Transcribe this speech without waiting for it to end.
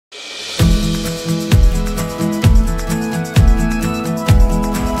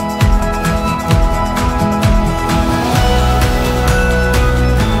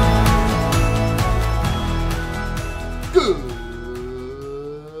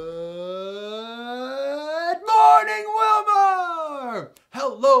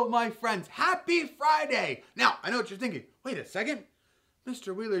Hello, my friends. Happy Friday. Now, I know what you're thinking. Wait a second.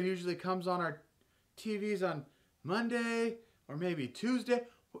 Mr. Wheeler usually comes on our TVs on Monday or maybe Tuesday.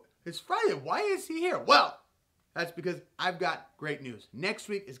 It's Friday. Why is he here? Well, that's because I've got great news. Next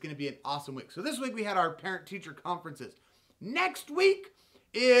week is going to be an awesome week. So this week we had our parent-teacher conferences. Next week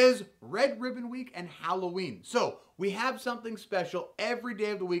is Red Ribbon Week and Halloween. So we have something special every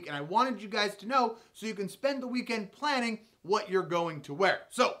day of the week, and I wanted you guys to know so you can spend the weekend planning what you're going to wear.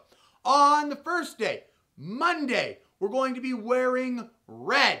 So on the first day, Monday, we're going to be wearing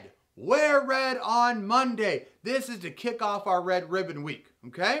red. Wear red on Monday. This is to kick off our Red Ribbon Week,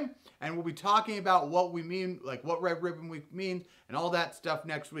 okay? And we'll be talking about what we mean, like what Red Ribbon Week means and all that stuff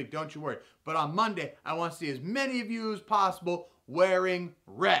next week. Don't you worry. But on Monday, I want to see as many of you as possible wearing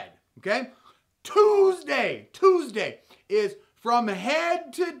red, okay? Tuesday is from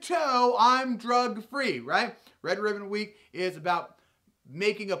head to toe, I'm drug-free, right? Red Ribbon Week is about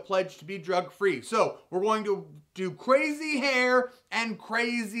making a pledge to be drug-free. So we're going to do crazy hair and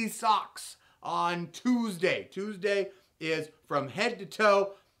crazy socks on Tuesday. Tuesday is from head to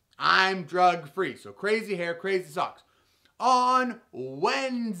toe, I'm drug-free. So crazy hair, crazy socks. On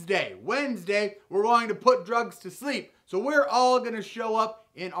Wednesday, we're going to put drugs to sleep. So we're all going to show up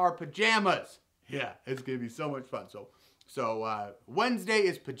in our pajamas. Yeah, it's going to be so much fun. So Wednesday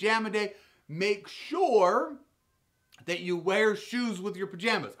is pajama day. Make sure that you wear shoes with your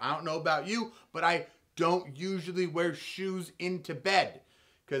pajamas. I don't know about you, but I don't usually wear shoes into bed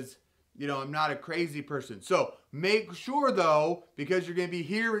because, you know, I'm not a crazy person. So make sure, though, because you're going to be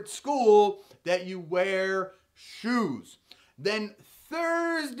here at school, that you wear shoes. Then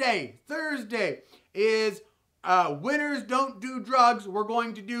Thursday is winners don't do drugs. We're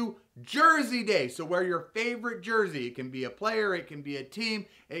going to do Jersey Day. So wear your favorite jersey. It can be a player, it can be a team,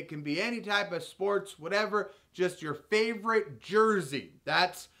 it can be any type of sports, whatever. Just your favorite jersey.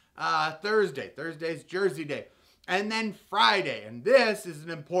 That's Thursday. Thursday's Jersey Day. And then Friday, and this is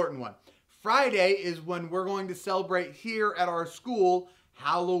an important one. Friday is when we're going to celebrate here at our school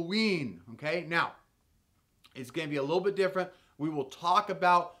Halloween. Okay, now it's going to be a little bit different. We will talk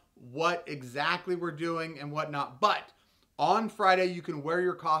about what exactly we're doing and whatnot, but on Friday, you can wear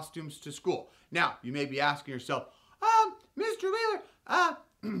your costumes to school. Now, you may be asking yourself, Mr. Wheeler,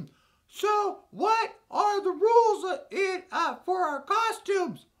 so what are the rules for our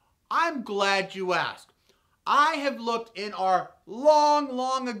costumes? I'm glad you asked. I have looked in our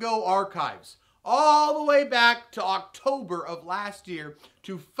long ago archives, all the way back to October of last year,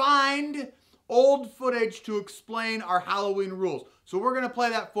 to find old footage to explain our Halloween rules. So we're going to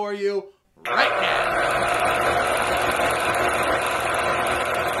play that for you right now.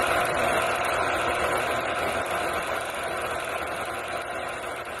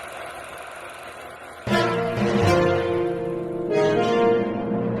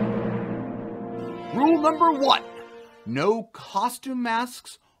 Rule number 1, no costume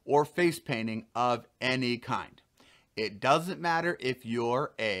masks or face painting of any kind. It doesn't matter if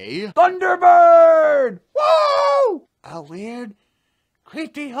you're a Thunderbird, woo! A weird,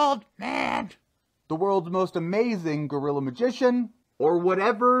 creepy old man, the world's most amazing gorilla magician, or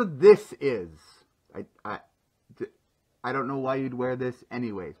whatever this is. I don't know why you'd wear this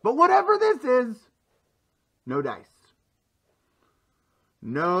anyways, but whatever this is, no dice.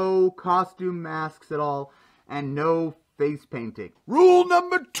 No costume masks at all, and no face painting. Rule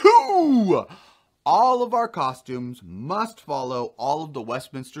number 2, all of our costumes must follow all of the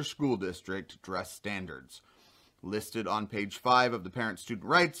Westminster School District dress standards, listed on page 5 of the Parent-Student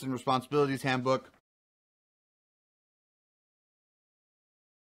Rights and Responsibilities Handbook.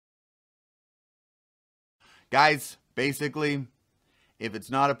 Guys, basically, if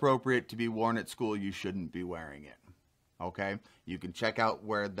it's not appropriate to be worn at school, you shouldn't be wearing it. Okay? You can check out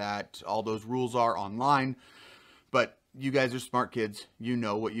where all those rules are online, but you guys are smart kids. You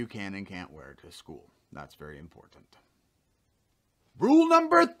know what you can and can't wear to school. That's very important. Rule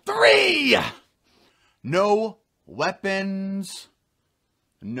number 3, no weapons,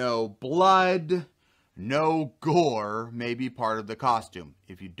 no blood, no gore may be part of the costume.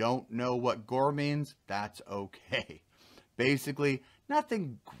 If you don't know what gore means, that's okay. Basically,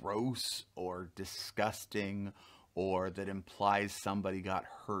 nothing gross or disgusting or that implies somebody got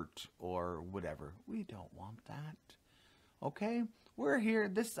hurt or whatever. We don't want that. Okay? We're here.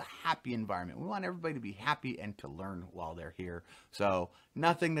 This is a happy environment. We want everybody to be happy and to learn while they're here. So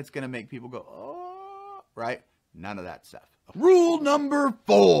nothing that's going to make people go, oh, right? None of that stuff. Rule number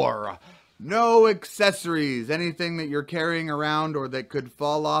 4, no accessories. Anything that you're carrying around or that could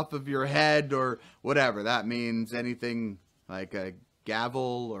fall off of your head or whatever. That means anything like a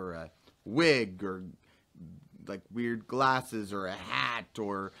gavel or a wig or like weird glasses or a hat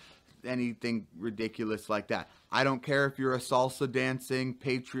or anything ridiculous like that. I don't care if you're a salsa dancing,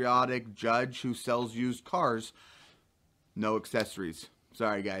 patriotic judge who sells used cars. No accessories.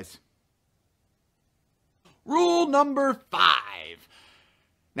 Sorry, guys. Rule number 5.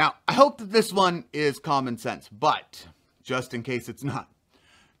 Now, I hope that this one is common sense, but just in case it's not,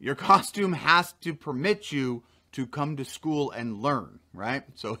 your costume has to permit you to come to school and learn, right?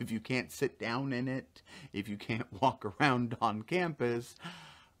 So if you can't sit down in it, if you can't walk around on campus,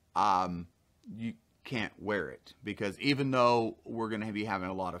 you can't wear it, because even though we're going to be having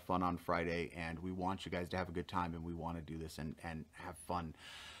a lot of fun on Friday and we want you guys to have a good time and we want to do this and have fun,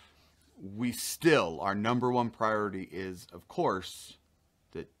 we still, our number one priority is, of course,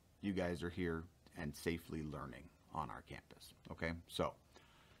 that you guys are here and safely learning on our campus. Okay, so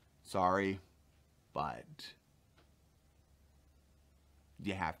sorry, but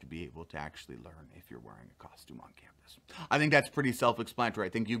you have to be able to actually learn if you're wearing a costume on campus. I think that's pretty self-explanatory. I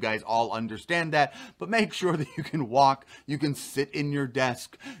think you guys all understand that, but make sure that you can walk, you can sit in your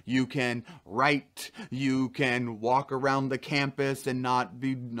desk, you can write, you can walk around the campus and not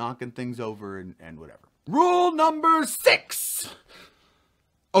be knocking things over and whatever. Rule number 6.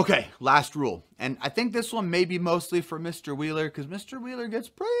 Okay, last rule. And I think this one may be mostly for Mr. Wheeler, because Mr. Wheeler gets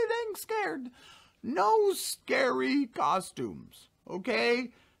pretty dang scared. No scary costumes.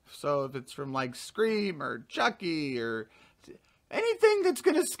 Okay, so if it's from like Scream or Chucky or anything that's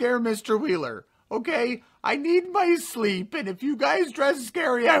gonna scare Mr. Wheeler, okay, I need my sleep, and if you guys dress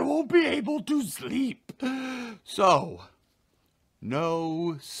scary, I won't be able to sleep. So,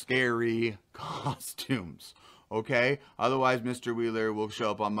 no scary costumes, okay? Otherwise, Mr. Wheeler will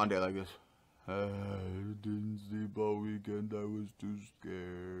show up on Monday like this. I didn't sleep all weekend, I was too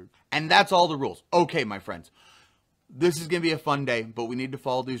scared. And that's all the rules. Okay, my friends. This is going to be a fun day, but we need to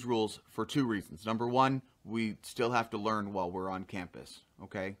follow these rules for 2 reasons. Number 1, we still have to learn while we're on campus,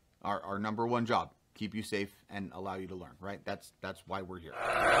 okay? Our number 1 job, keep you safe and allow you to learn, right? That's why we're here.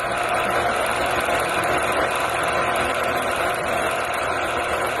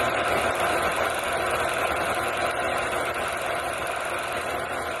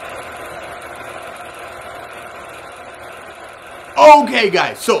 Okay,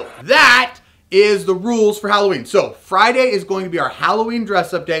 guys, so that is the rules for Halloween. So Friday is going to be our Halloween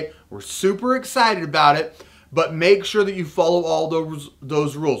dress-up day. We're super excited about it, but make sure that you follow all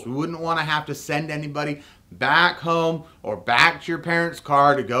those rules. We wouldn't want to have to send anybody back home or back to your parents'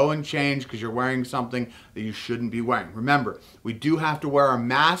 car to go and change because you're wearing something that you shouldn't be wearing. Remember, we do have to wear our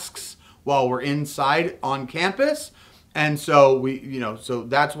masks while we're inside on campus. And so so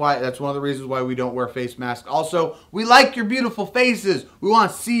that's one of the reasons why we don't wear face masks. Also, we like your beautiful faces. We want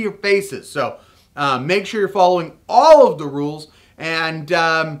to see your faces. So make sure you're following all of the rules, and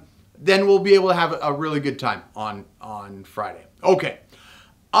then we'll be able to have a really good time on Friday. Okay.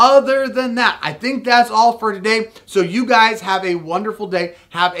 Other than that, I think that's all for today. So you guys have a wonderful day.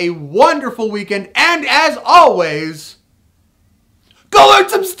 Have a wonderful weekend. And as always, go learn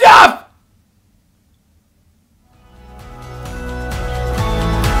some stuff!